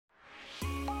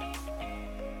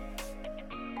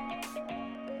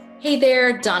Hey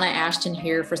there, Donna Ashton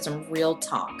here for some real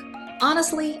talk.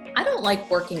 Honestly, I don't like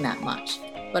working that much,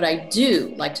 but I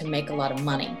do like to make a lot of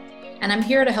money. And I'm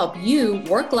here to help you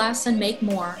work less and make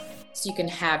more so you can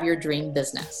have your dream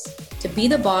business. To be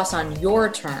the boss on your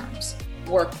terms,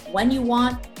 work when you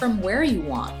want, from where you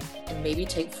want, and maybe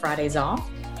take Fridays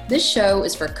off. This show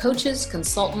is for coaches,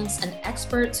 consultants, and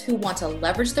experts who want to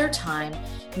leverage their time,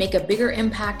 make a bigger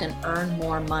impact, and earn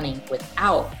more money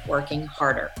without working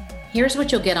harder. Here's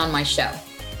what you'll get on my show.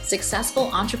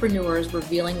 Successful entrepreneurs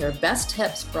revealing their best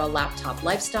tips for a laptop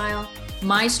lifestyle,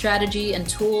 my strategy and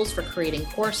tools for creating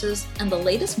courses, and the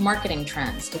latest marketing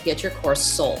trends to get your course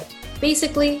sold.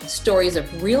 Basically, stories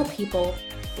of real people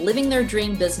living their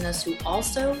dream business who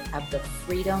also have the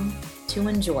freedom to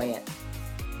enjoy it.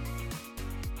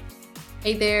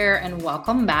 Hey there, and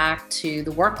welcome back to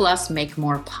the Work Less, Make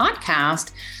More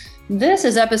podcast. This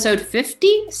is episode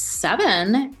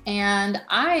 57, and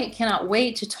I cannot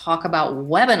wait to talk about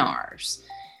webinars.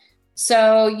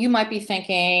 So you might be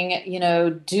thinking,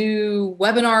 do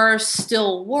webinars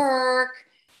still work?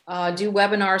 Do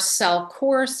webinars sell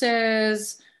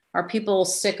courses? Are people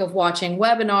sick of watching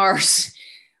webinars?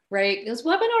 Right? Because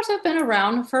webinars have been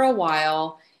around for a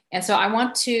while. And so I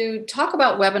want to talk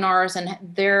about webinars and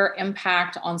their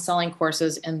impact on selling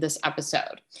courses in this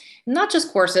episode. Not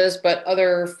just courses, but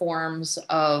other forms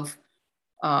of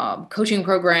coaching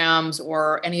programs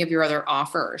or any of your other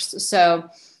offers. So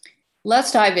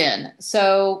let's dive in.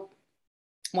 So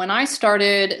when I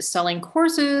started selling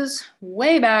courses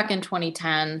way back in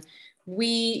 2010, we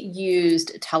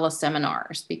used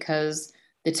teleseminars because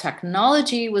the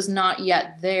technology was not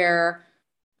yet there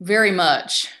very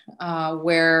much,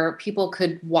 where people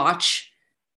could watch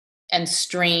and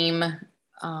stream,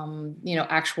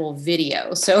 actual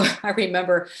video. So I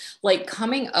remember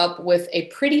coming up with a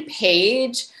pretty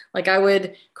page. I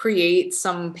would create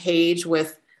some page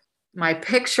with my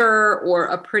picture or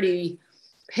a pretty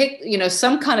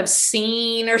some kind of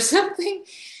scene or something.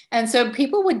 And so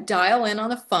people would dial in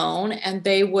on the phone and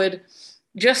they would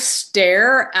just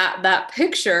stare at that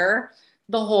picture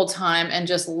the whole time and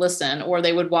just listen, or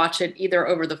they would watch it either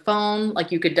over the phone,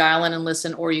 like you could dial in and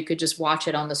listen, or you could just watch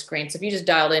it on the screen. So if you just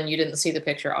dialed in, you didn't see the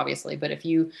picture, obviously, but if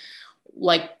you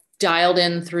dialed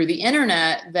in through the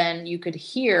internet, then you could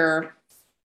hear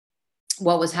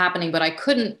what was happening, but I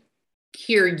couldn't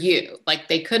hear you.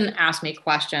 They couldn't ask me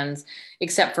questions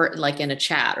except for in a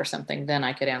chat or something, then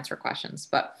I could answer questions.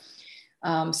 But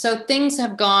so things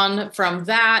have gone from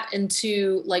that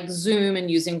into Zoom and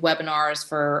using webinars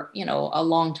for, a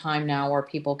long time now, where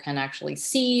people can actually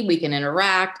see, we can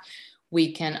interact,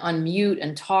 we can unmute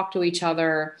and talk to each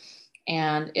other.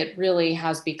 And it really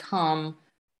has become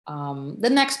the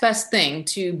next best thing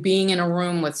to being in a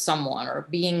room with someone or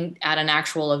being at an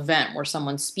actual event where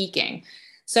someone's speaking.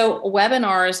 So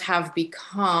webinars have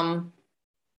become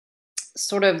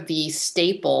sort of the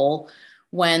staple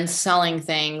when selling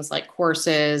things like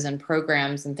courses and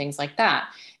programs and things like that.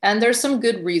 And there's some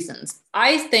good reasons.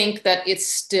 I think that it's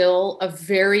still a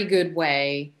very good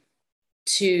way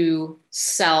to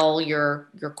sell your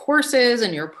courses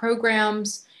and your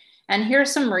programs. And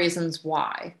here's some reasons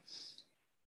why.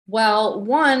 Well,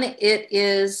 one, it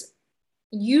is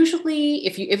usually,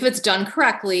 if it's done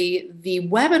correctly, the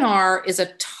webinar is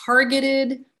a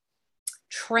targeted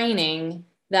training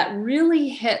that really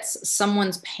hits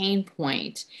someone's pain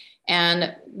point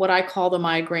and what I call the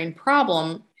migraine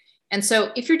problem. And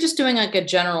so if you're just doing a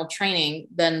general training,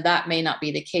 then that may not be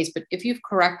the case. But if you've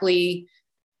correctly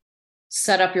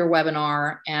set up your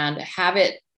webinar and have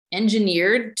it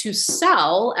engineered to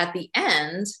sell at the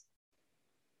end,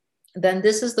 then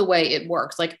this is the way it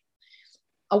works.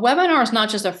 A webinar is not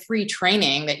just a free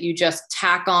training that you just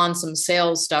tack on some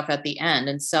sales stuff at the end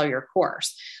and sell your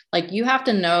course. You have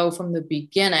to know from the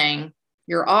beginning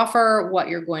your offer, what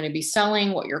you're going to be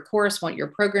selling, what your course, what your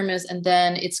program is. And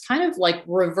then it's kind of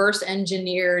reverse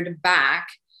engineered back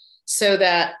so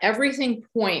that everything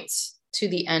points to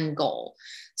the end goal.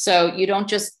 So you don't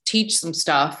just teach some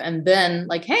stuff and then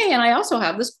hey, and I also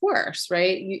have this course,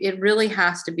 right? It really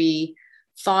has to be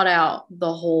thought out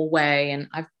the whole way. And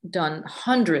I've done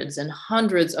hundreds and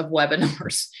hundreds of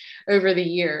webinars over the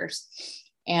years.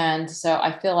 And so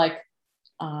I feel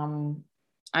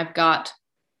I've got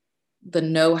the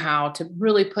know-how to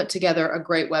really put together a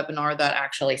great webinar that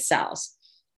actually sells.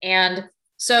 And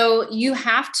so you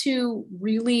have to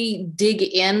really dig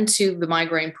into the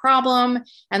migraine problem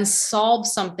and solve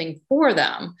something for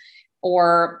them,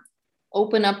 or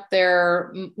open up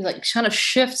their, kind of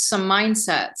shift some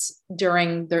mindsets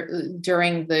during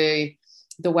the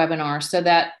webinar so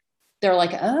that they're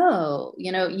like, oh,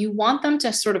 you want them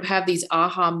to sort of have these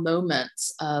aha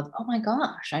moments of, oh my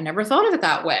gosh, I never thought of it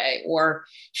that way. Or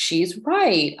she's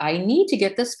right. I need to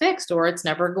get this fixed, or it's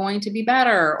never going to be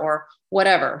better, or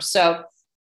whatever. So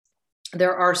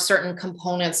there are certain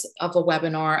components of a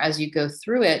webinar as you go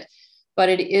through it, but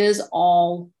it is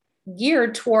all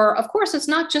geared toward, of course, it's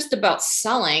not just about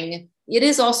selling. It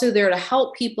is also there to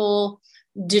help people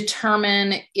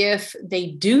determine if they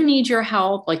do need your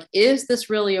help. Like, is this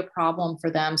really a problem for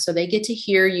them? So they get to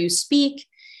hear you speak.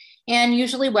 And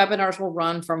usually webinars will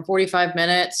run from 45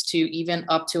 minutes to even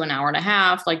up to an hour and a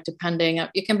half, like depending,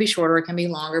 it can be shorter, it can be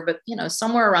longer, but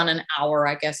somewhere around an hour,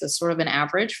 I guess, is sort of an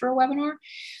average for a webinar.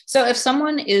 So if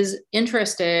someone is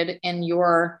interested in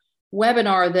your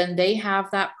webinar, then they have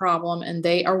that problem and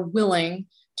they are willing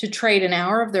to trade an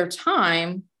hour of their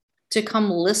time to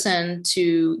come listen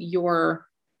to your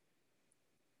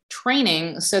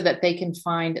training so that they can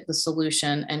find the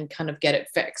solution and kind of get it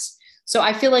fixed. So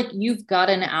I feel like you've got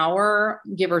an hour,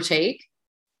 give or take,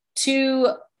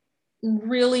 to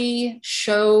really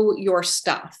show your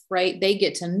stuff, right? They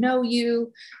get to know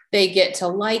you, they get to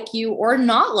like you or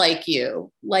not like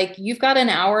you. Like, you've got an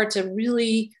hour to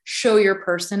really show your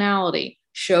personality,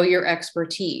 show your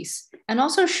expertise, and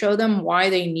also show them why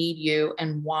they need you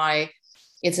and why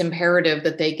it's imperative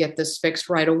that they get this fixed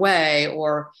right away,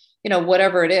 or,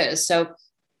 whatever it is. So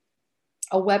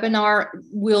a webinar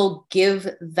will give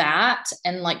that,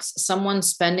 and like someone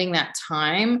spending that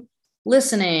time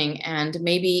listening and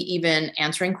maybe even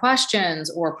answering questions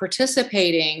or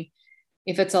participating.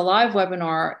 If it's a live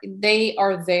webinar, they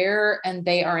are there and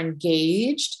they are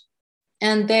engaged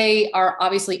and they are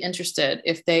obviously interested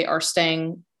if they are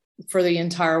staying for the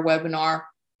entire webinar.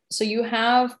 So you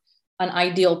have an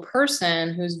ideal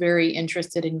person who's very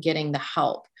interested in getting the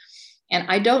help. And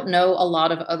I don't know a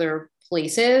lot of other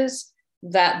places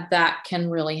that can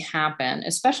really happen,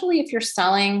 especially if you're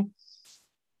selling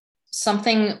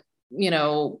something,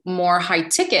 more high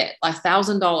ticket,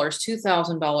 $1,000,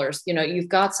 $2,000, you've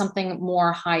got something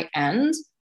more high end.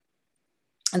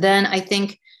 Then I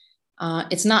think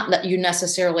it's not that you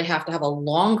necessarily have to have a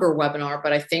longer webinar,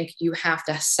 but I think you have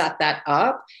to set that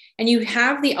up, and you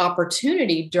have the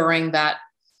opportunity during that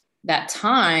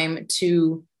time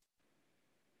to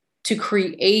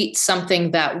create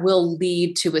something that will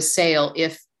lead to a sale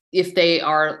if they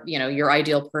are, your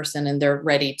ideal person and they're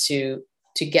ready to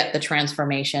get the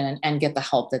transformation and get the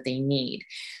help that they need.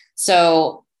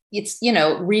 So it's,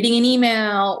 reading an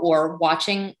email or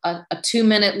watching a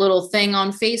 2-minute little thing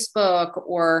on Facebook,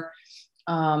 or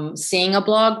seeing a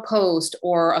blog post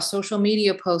or a social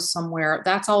media post somewhere.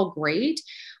 That's all great.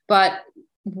 But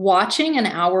watching an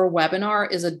hour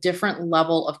webinar is a different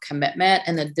level of commitment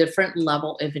and a different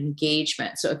level of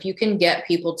engagement. So if you can get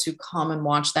people to come and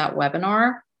watch that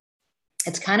webinar,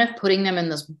 it's kind of putting them in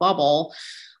this bubble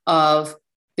of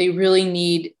they really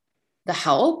need the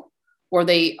help, or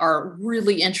they are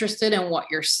really interested in what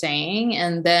you're saying.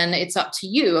 And then it's up to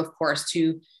you, of course,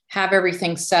 to have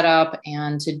everything set up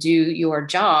and to do your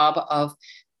job of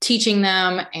teaching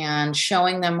them and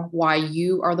showing them why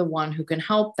you are the one who can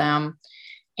help them,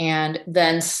 and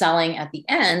then selling at the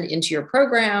end into your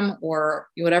program or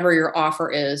whatever your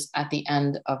offer is at the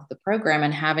end of the program,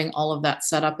 and having all of that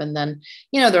set up. And then,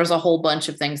 there's a whole bunch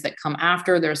of things that come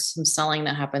after. There's some selling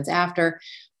that happens after.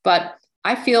 But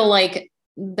I feel like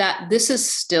that this is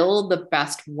still the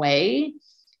best way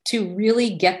to really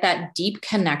get that deep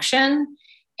connection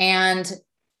and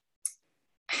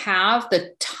have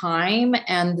the time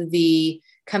and the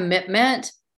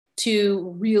commitment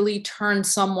to really turn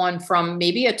someone from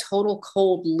maybe a total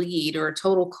cold lead or a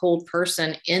total cold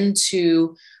person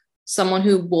into someone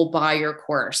who will buy your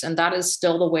course. And that is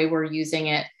still the way we're using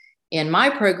it in my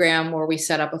program, where we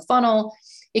set up a funnel.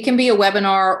 It can be a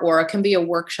webinar or it can be a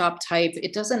workshop type.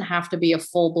 It doesn't have to be a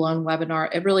full-blown webinar.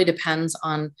 It really depends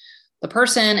on the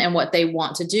person and what they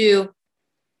want to do.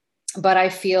 But I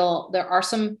feel there are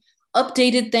some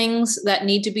updated things that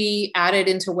need to be added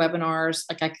into webinars.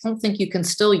 Like, I don't think you can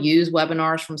still use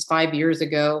webinars from 5 years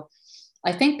ago.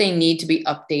 I think they need to be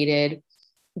updated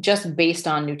just based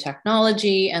on new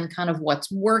technology and kind of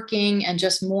what's working and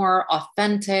just more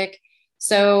authentic.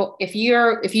 So if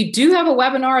you do have a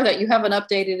webinar that you haven't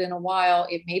updated in a while,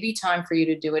 it may be time for you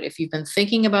to do it. If you've been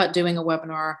thinking about doing a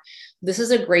webinar, this is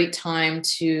a great time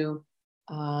to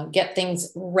get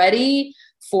things ready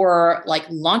for like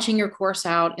launching your course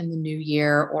out in the new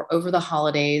year or over the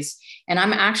holidays. And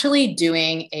I'm actually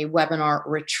doing a webinar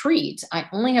retreat. I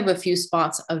only have a few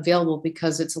spots available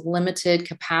because it's limited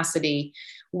capacity.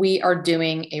 We are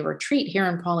doing a retreat here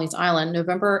in Pawleys Island,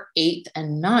 November 8th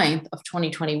and 9th of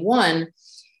 2021.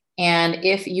 And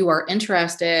if you are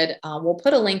interested, we'll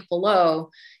put a link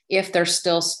below. If there's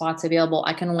still spots available,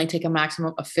 I can only take a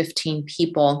maximum of 15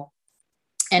 people.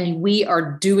 And we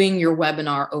are doing your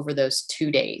webinar over those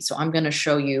 2 days. So I'm going to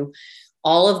show you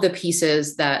all of the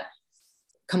pieces,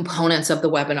 components of the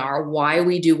webinar, why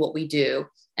we do what we do.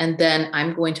 And then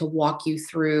I'm going to walk you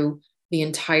through the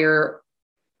entire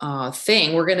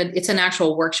thing. It's an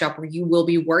actual workshop where you will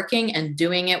be working and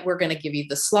doing it. We're going to give you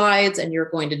the slides and you're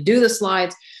going to do the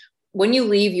slides. When you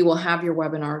leave, you will have your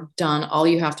webinar done. All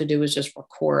you have to do is just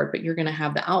record, but you're going to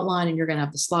have the outline and you're going to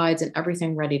have the slides and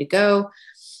everything ready to go.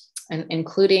 And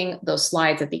including those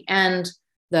slides at the end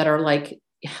that are like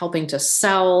helping to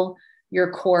sell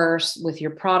your course with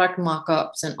your product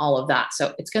mock-ups and all of that.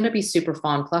 So it's going to be super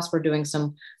fun. Plus we're doing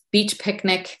some beach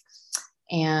picnic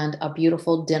and a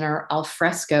beautiful dinner al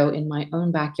fresco in my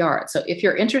own backyard. So if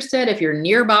you're interested, if you're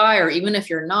nearby, or even if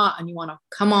you're not, and you want to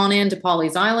come on in to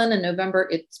Pawleys Island in November,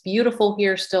 it's beautiful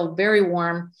here, still very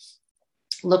warm.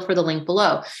 Look for the link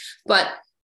below. But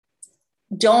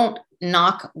don't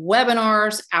knock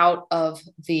webinars out of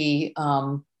the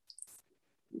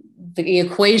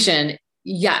equation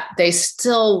yet. They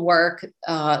still work.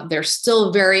 They're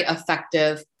still very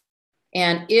effective.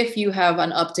 And if you have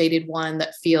an updated one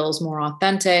that feels more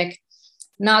authentic,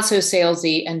 not so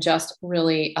salesy, and just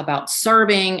really about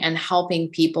serving and helping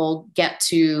people get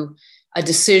to a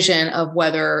decision of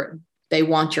whether they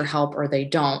want your help or they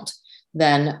don't,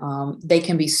 then they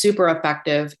can be super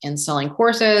effective in selling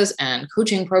courses and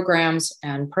coaching programs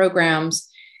and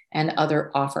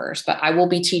other offers. But I will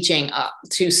be teaching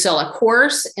to sell a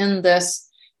course in this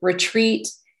retreat.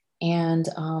 And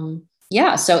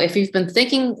so if you've been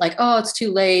thinking like, oh, it's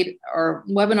too late or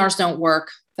webinars don't work,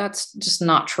 that's just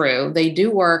not true. They do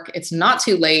work. It's not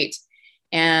too late.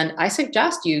 And I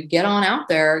suggest you get on out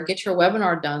there, get your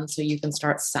webinar done so you can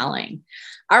start selling.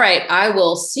 All right, I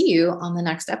will see you on the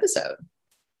next episode.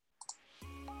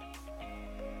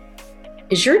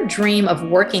 Is your dream of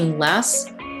working less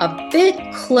a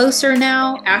bit closer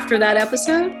now after that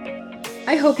episode?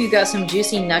 I hope you got some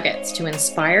juicy nuggets to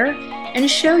inspire and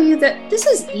show you that this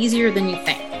is easier than you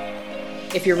think.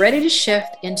 If you're ready to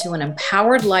shift into an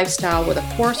empowered lifestyle with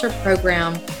a course or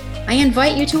program, I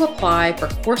invite you to apply for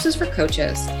Courses for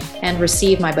Coaches and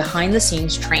receive my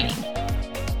behind-the-scenes training.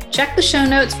 Check the show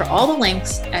notes for all the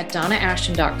links at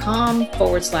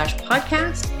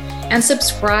donnaashton.com/podcast and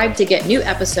subscribe to get new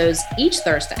episodes each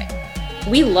Thursday.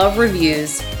 We love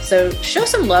reviews, so show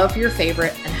some love for your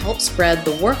favorite and help spread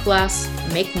the work less,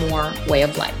 make more way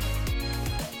of life.